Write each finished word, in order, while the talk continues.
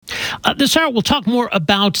This hour, we'll talk more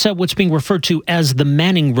about what's being referred to as the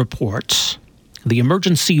Manning Report. The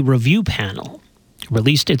Emergency Review Panel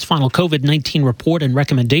released its final COVID-19 report and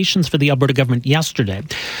recommendations for the Alberta government yesterday.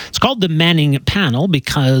 It's called the Manning Panel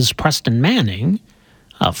because Preston Manning,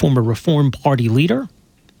 a former Reform Party leader,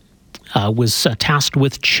 was tasked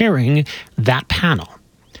with chairing that panel.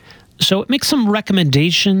 So it makes some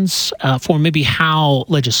recommendations for maybe how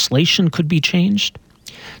legislation could be changed.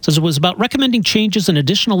 It says it was about recommending changes in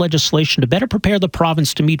additional legislation to better prepare the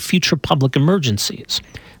province to meet future public emergencies.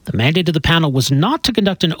 The mandate of the panel was not to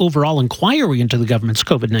conduct an overall inquiry into the government's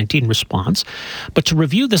COVID-19 response, but to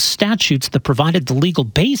review the statutes that provided the legal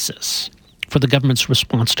basis for the government's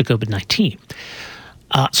response to COVID-19.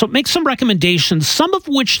 So it makes some recommendations, some of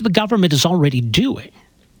which the government is already doing,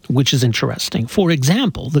 which is interesting. For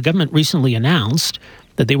example, the government recently announced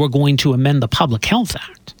that they were going to amend the Public Health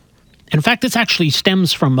Act. In fact, this actually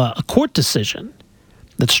stems from a court decision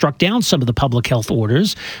that struck down some of the public health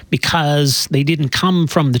orders because they didn't come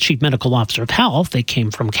from the Chief Medical Officer of Health, they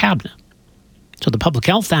came from Cabinet. So the Public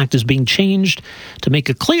Health Act is being changed to make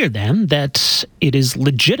it clear then that it is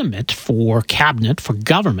legitimate for Cabinet, for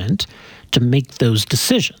government, to make those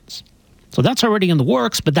decisions. So that's already in the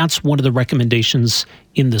works, but that's one of the recommendations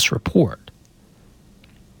in this report.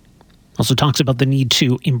 Also talks about the need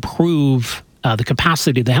to improve the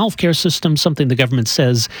capacity of the healthcare system, something the government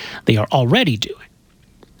says they are already doing.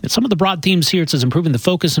 And some of the broad themes here, it says improving the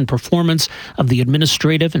focus and performance of the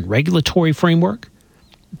administrative and regulatory framework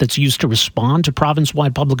that's used to respond to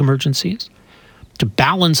province-wide public emergencies, to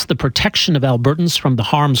balance the protection of Albertans from the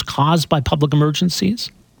harms caused by public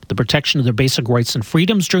emergencies, the protection of their basic rights and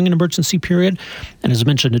freedoms during an emergency period, and as I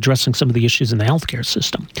mentioned, addressing some of the issues in the healthcare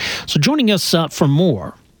system. So joining us for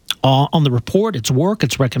more on the report, its work,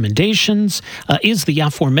 its recommendations, is the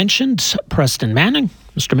aforementioned Preston Manning.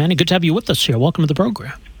 Mr. Manning, good to have you with us here. Welcome to the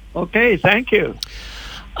program. Okay, thank you.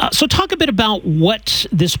 So talk a bit about what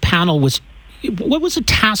this panel was it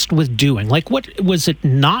tasked with doing? Like, what was it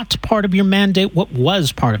not part of your mandate? What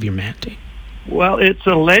was part of your mandate? Well, it's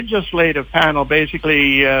a legislative panel,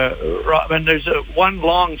 basically, and there's one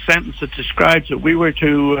long sentence that describes it. We were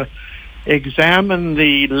to examine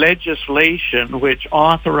the legislation which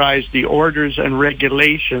authorized the orders and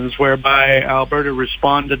regulations whereby Alberta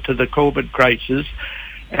responded to the COVID crisis,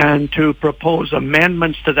 and to propose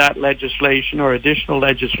amendments to that legislation or additional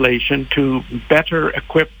legislation to better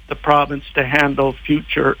equip the province to handle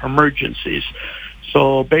future emergencies.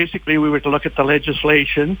 So basically, we were to look at the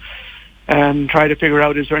legislation and try to figure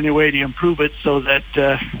out, is there any way to improve it so that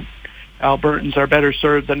Albertans are better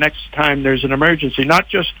served the next time there's an emergency, not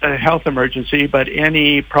just a health emergency, but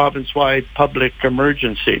any province-wide public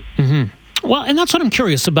emergency. Mm-hmm. Well, and that's what I'm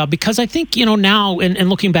curious about, because I think, now, and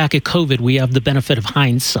looking back at COVID, we have the benefit of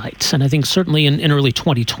hindsight. And I think certainly in early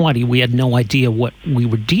 2020, we had no idea what we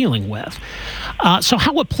were dealing with. So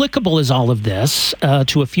how applicable is all of this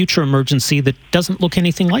to a future emergency that doesn't look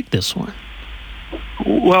anything like this one?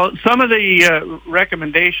 Well, some of the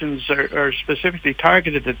recommendations are specifically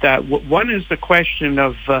targeted at that. One is the question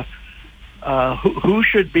of who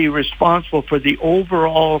should be responsible for the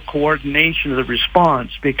overall coordination of the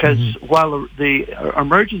response, because while the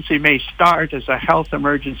emergency may start as a health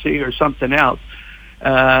emergency or something else,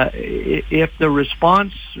 if the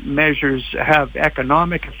response measures have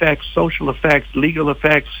economic effects, social effects, legal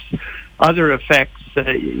effects, other effects,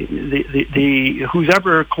 who's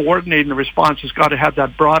ever coordinating the response has got to have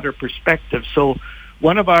that broader perspective. So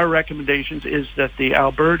one of our recommendations is that the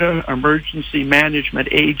Alberta Emergency Management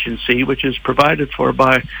Agency, which is provided for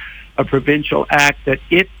by a provincial act, that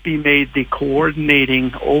it be made the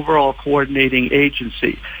overall coordinating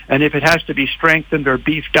agency. And if it has to be strengthened or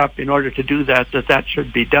beefed up in order to do that, that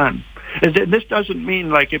should be done. And this doesn't mean,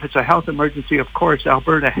 like, if it's a health emergency, of course,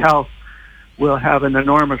 Alberta Health will have an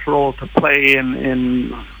enormous role to play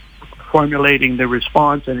in formulating the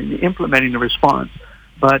response and in implementing the response.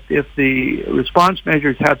 But if the response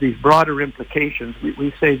measures have these broader implications,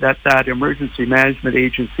 we say that emergency management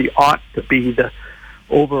agency ought to be the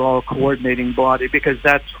overall coordinating body, because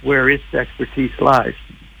that's where its expertise lies.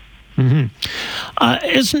 Mm-hmm.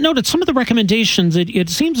 As noted, some of the recommendations, it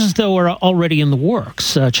seems as though are already in the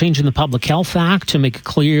works. Changing the Public Health Act to make it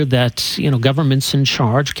clear that, government's in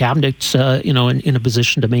charge, cabinet's, in a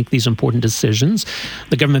position to make these important decisions.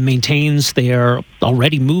 The government maintains they're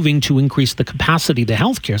already moving to increase the capacity of the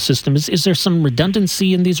healthcare system. Is there some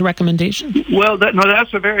redundancy in these recommendations? Well,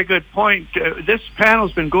 that's a very good point. This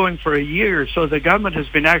panel's been going for a year, so the government has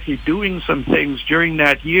been actually doing some things during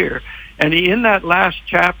that year. And in that last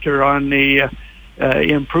chapter on the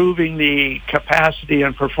improving the capacity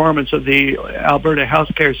and performance of the Alberta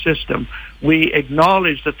healthcare system. We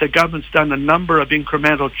acknowledge that the government's done a number of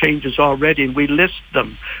incremental changes already, and we list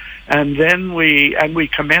them, and then we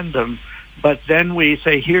commend them. But then we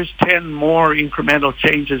say, here's 10 more incremental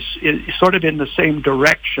changes, sort of in the same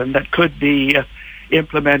direction that could be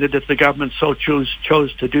implemented if the government so chose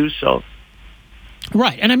to do so.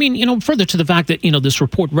 Right. And I mean, further to the fact that, this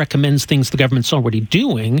report recommends things the government's already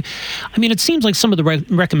doing, I mean, it seems like some of the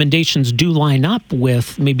recommendations do line up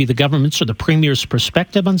with maybe the government's or the premier's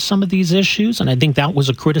perspective on some of these issues. And I think that was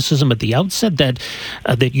a criticism at the outset that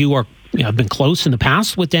you are have been close in the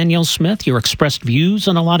past with Danielle Smith. Your expressed views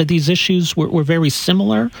on a lot of these issues were very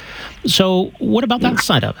similar. So what about that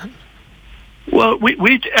side of it? Well,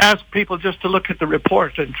 we ask people just to look at the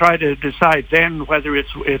report and try to decide then whether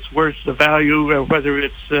it's worth the value or whether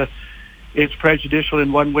it's prejudicial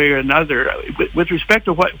in one way or another. With respect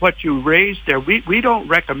to what you raised there, we don't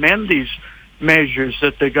recommend these measures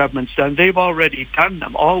that the government's done. They've already done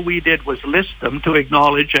them. All we did was list them to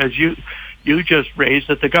acknowledge, as you just raised,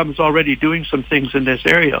 that the government's already doing some things in this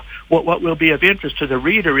area. What will be of interest to the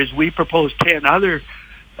reader is we propose 10 other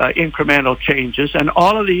incremental changes, and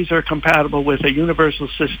all of these are compatible with a universal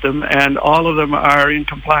system, and all of them are in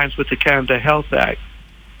compliance with the Canada Health Act.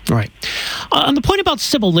 Right. On the point about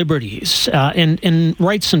civil liberties and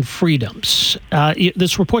rights and freedoms,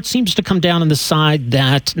 this report seems to come down on the side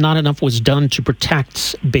that not enough was done to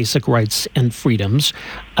protect basic rights and freedoms.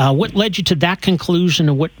 What led you to that conclusion,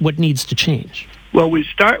 and what needs to change? Well, we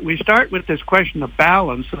start with this question of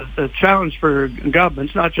balance. The challenge for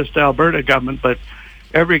governments, not just the Alberta government, but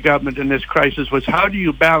every government in this crisis, was how do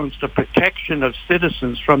you balance the protection of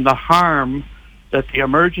citizens from the harm that the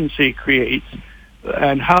emergency creates,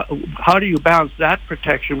 and how do you balance that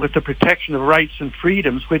protection with the protection of rights and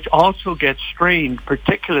freedoms, which also gets strained,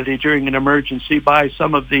 particularly during an emergency, by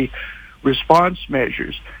some of the response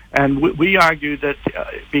measures. And we argue that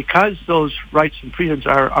because those rights and freedoms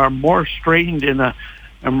are more strained in an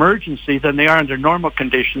emergency than they are under normal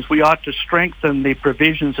conditions, we ought to strengthen the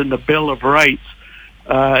provisions in the Bill of Rights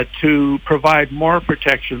to provide more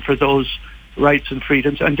protection for those rights and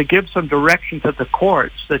freedoms, and to give some direction to the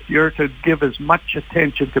courts that you're to give as much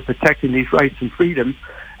attention to protecting these rights and freedoms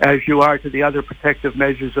as you are to the other protective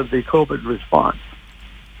measures of the COVID response.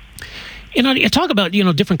 You talk about,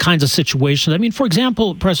 different kinds of situations. I mean, for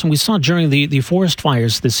example, Preston, we saw during the forest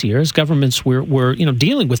fires this year, as governments were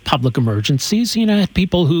dealing with public emergencies, had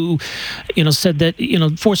people who, said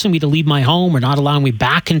that, forcing me to leave my home or not allowing me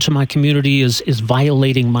back into my community is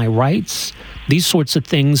violating my rights, these sorts of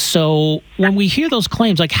things. So when we hear those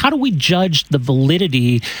claims, like, how do we judge the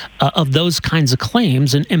validity of those kinds of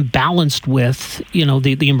claims and balanced with,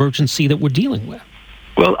 the emergency that we're dealing with?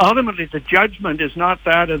 Well, ultimately, the judgment is not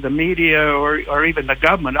that of the media or even the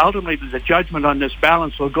government. Ultimately, the judgment on this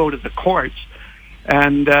balance will go to the courts.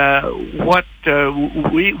 And what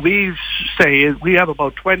we say is we have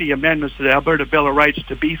about 20 amendments to the Alberta Bill of Rights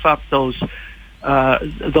to beef up those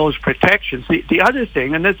protections. The other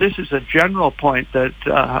thing, and this is a general point that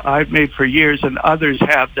I've made for years and others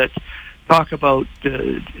have, that talk about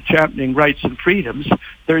championing rights and freedoms,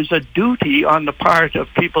 there's a duty on the part of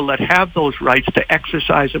people that have those rights to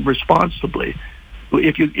exercise them responsibly.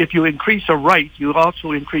 If you increase a right, you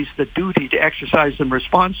also increase the duty to exercise them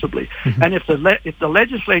responsibly. Mm-hmm. And if the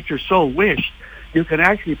legislature so wished, you can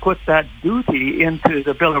actually put that duty into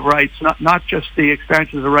the Bill of Rights, not just the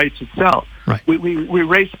expansion of the rights itself. Right. We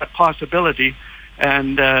raise that possibility,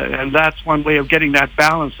 and that's one way of getting that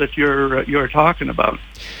balance that you're talking about.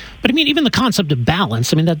 But I mean, even the concept of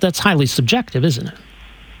balance, I mean, that's highly subjective, isn't it?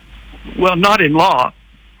 Well, not in law.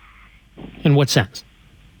 In what sense?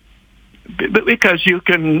 Because you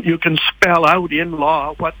can spell out in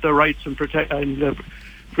law what the rights and the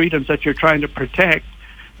freedoms that you're trying to protect,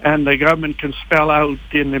 and the government can spell out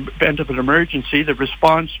in the event of an emergency the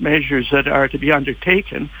response measures that are to be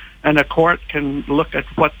undertaken, and a court can look at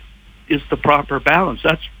what is the proper balance.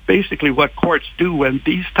 That's basically what courts do when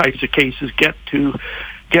these types of cases get to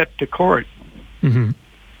court. Mm-hmm.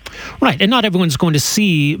 Right, and not everyone's going to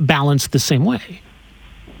see balance the same way.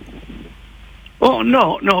 Oh,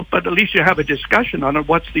 no, but at least you have a discussion on it.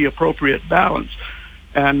 What's the appropriate balance?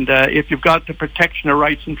 And if you've got the protection of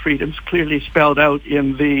rights and freedoms clearly spelled out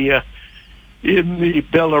in the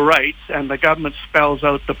Bill of Rights, and the government spells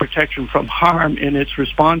out the protection from harm in its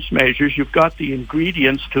response measures, you've got the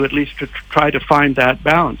ingredients to at least to try to find that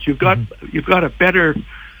balance. You've got a better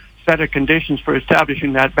set of conditions for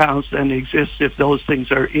establishing that balance than exists if those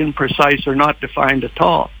things are imprecise or not defined at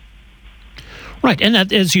all. Right, and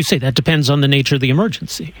that, as you say, that depends on the nature of the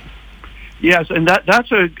emergency. Yes, and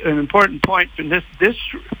that's an important point. And this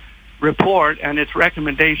report and its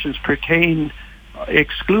recommendations pertain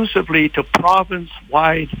exclusively to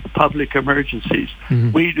province-wide public emergencies.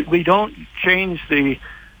 Mm-hmm. We don't change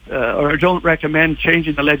or don't recommend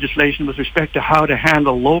changing the legislation with respect to how to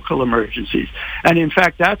handle local emergencies. And in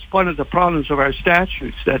fact, that's one of the problems of our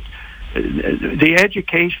statutes, that the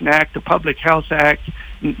Education Act, the Public Health Act,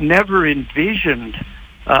 never envisioned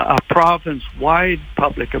a province-wide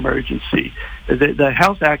public emergency. The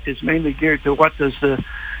Health Act is mainly geared to what does the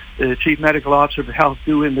Chief Medical Officer of Health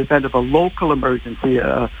do in the event of a local emergency,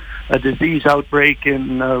 a disease outbreak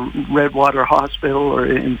in Redwater Hospital or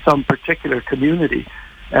in some particular community.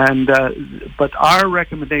 And but our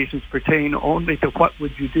recommendations pertain only to what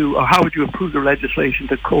would you do, or how would you improve the legislation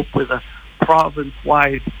to cope with a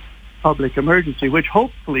province-wide public emergency, which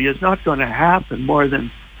hopefully is not going to happen more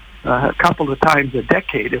than a couple of times a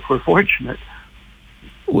decade if we're fortunate.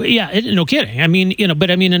 Well, yeah, no kidding. I mean, but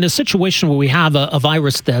in a situation where we have a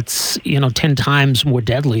virus that's, 10 times more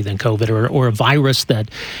deadly than COVID, or a virus that,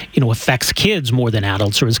 affects kids more than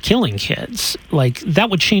adults or is killing kids, like that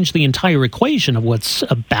would change the entire equation of what's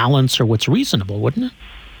a balance or what's reasonable, wouldn't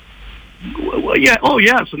it? Well, yeah. Oh,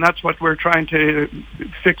 yes. And that's what we're trying to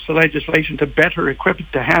fix the legislation to better equip it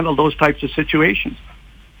to handle those types of situations.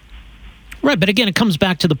 Right, but again, it comes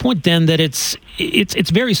back to the point then that it's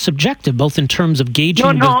very subjective, both in terms of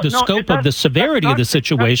gauging the scope of the severity of the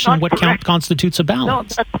situation and what constitutes a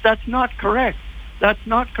balance. No, that's not correct. That's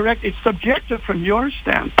not correct. It's subjective from your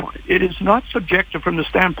standpoint. It is not subjective from the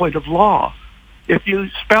standpoint of law. If you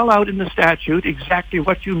spell out in the statute exactly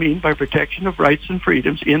what you mean by protection of rights and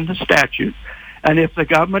freedoms in the statute, and if the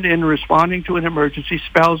government, in responding to an emergency,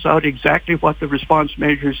 spells out exactly what the response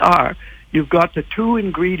measures are, you've got the two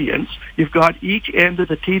ingredients. You've got each end of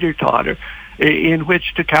the teeter-totter in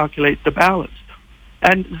which to calculate the balance.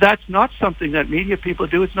 And that's not something that media people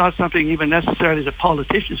do. It's not something even necessarily that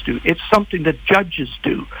politicians do. It's something that judges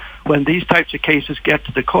do when these types of cases get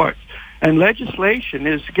to the courts. And legislation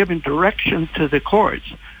is giving direction to the courts.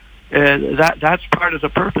 That's part of the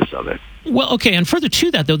purpose of it. Well, okay, and further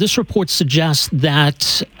to that, though, this report suggests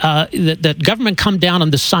that that government come down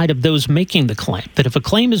on the side of those making the claim, that if a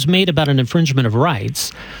claim is made about an infringement of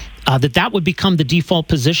rights, that would become the default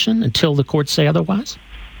position until the courts say otherwise?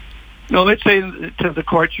 No, let's say to the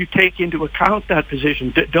courts, you take into account that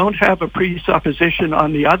position. Don't have a presupposition,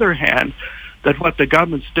 on the other hand, that what the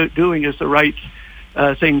government's doing is the right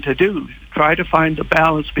thing to do. Try to find the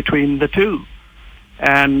balance between the two.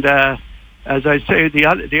 And as I say,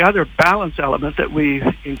 the other balance element that we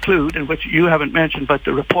include, and which you haven't mentioned but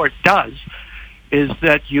the report does, is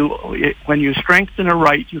that when you strengthen a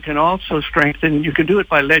right, you can also strengthen, and you can do it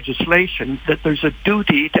by legislation, that there's a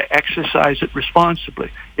duty to exercise it responsibly.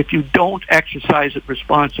 If you don't exercise it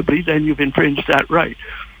responsibly, then you've infringed that right,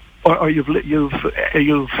 or you've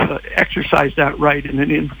exercised that right in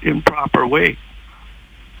an improper way.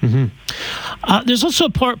 Mm-hmm. There's also a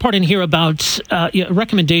part in here about a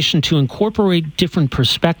recommendation to incorporate different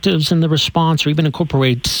perspectives in the response, or even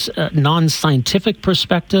incorporate non-scientific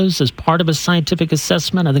perspectives as part of a scientific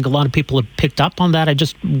assessment. I think a lot of people have picked up on that. I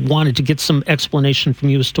just wanted to get some explanation from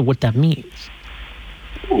you as to what that means.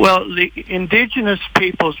 Well, the Indigenous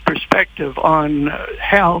people's perspective on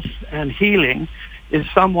health and healing is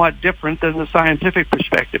somewhat different than the scientific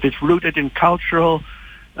perspective. It's rooted in cultural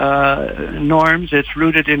norms. It's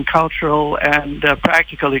rooted in cultural and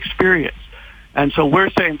practical experience, and so we're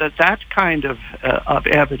saying that kind of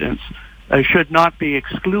evidence should not be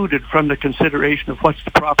excluded from the consideration of what's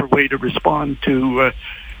the proper way to respond to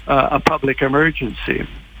a public emergency.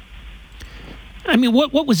 I mean,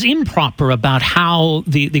 what was improper about how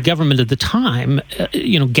the government at the time,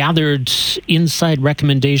 gathered inside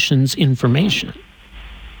recommendations information?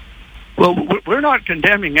 Well, we're not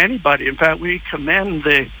condemning anybody. In fact, we commend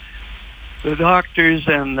the doctors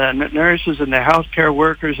and the nurses and the healthcare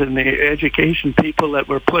workers and the education people that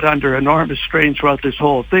were put under enormous strain throughout this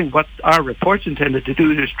whole thing. What our report's intended to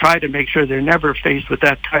do is try to make sure they're never faced with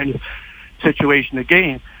that kind of situation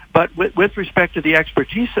again. But with respect to the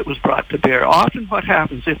expertise that was brought to bear, often what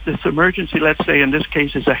happens if this emergency, let's say in this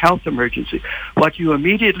case, is a health emergency, what you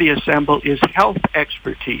immediately assemble is health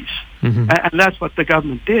expertise. Mm-hmm. And that's what the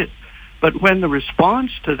government did. But when the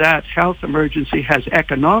response to that health emergency has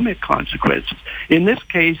economic consequences, in this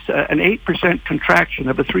case, an 8% contraction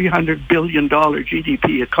of a $300 billion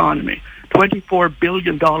GDP economy, $24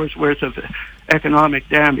 billion worth of economic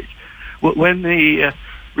damage, when the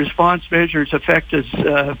response measures affect us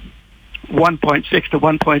 1.6 to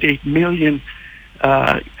 1.8 million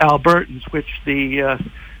Albertans, which the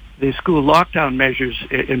the school lockdown measures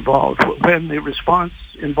involved. When the response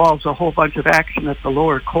involves a whole bunch of action at the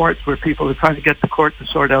lower courts where people are trying to get the court to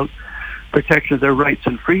sort out protection of their rights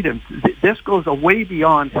and freedoms, this goes way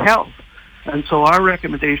beyond health. And so our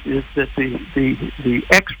recommendation is that the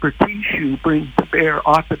expertise you bring to bear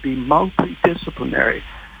ought to be multidisciplinary.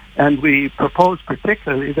 And we propose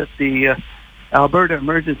particularly that the Alberta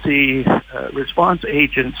Emergency Response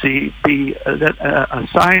Agency be a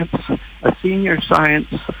senior science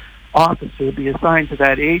officer be assigned to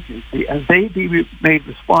that agency, and they be made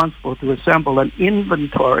responsible to assemble an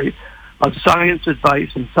inventory of science advice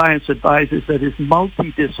and science advisors that is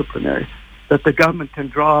multidisciplinary, that the government can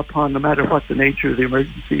draw upon no matter what the nature of the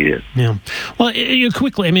emergency is. Yeah. Well,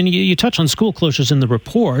 quickly, I mean, you touch on school closures in the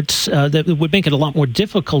reports that would make it a lot more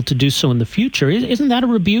difficult to do so in the future. Isn't that a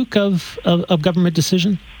rebuke of government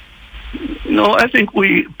decision? No, I think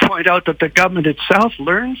we point out that the government itself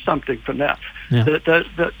learned something from that. Yeah.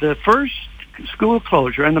 The first school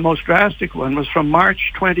closure, and the most drastic one, was from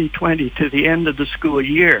March 2020 to the end of the school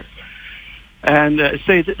year. And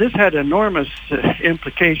say that this had enormous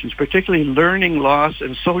implications, particularly learning loss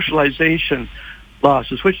and socialization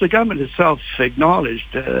losses, which the government itself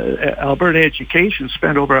acknowledged. Alberta Education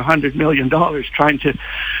spent over $100 million trying to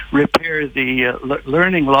repair the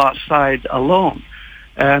learning loss side alone.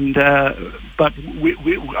 And but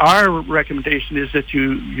our recommendation is that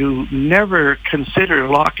you never consider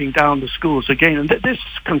locking down the schools again. And this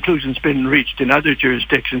conclusion's been reached in other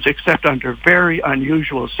jurisdictions, except under very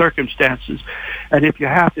unusual circumstances, and if you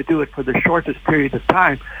have to do it for the shortest period of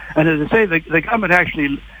time. And as I say, the government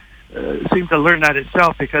actually seemed to learn that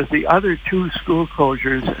itself, because the other two school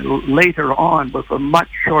closures later on were for much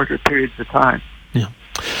shorter periods of time. Yeah.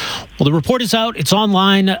 Well, the report is out. It's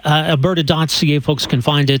online, alberta.ca. Folks can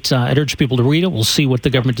find it. I'd urge people to read it. We'll see what the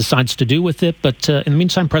government decides to do with it. But in the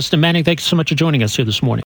meantime, Preston Manning, thank you so much for joining us here this morning.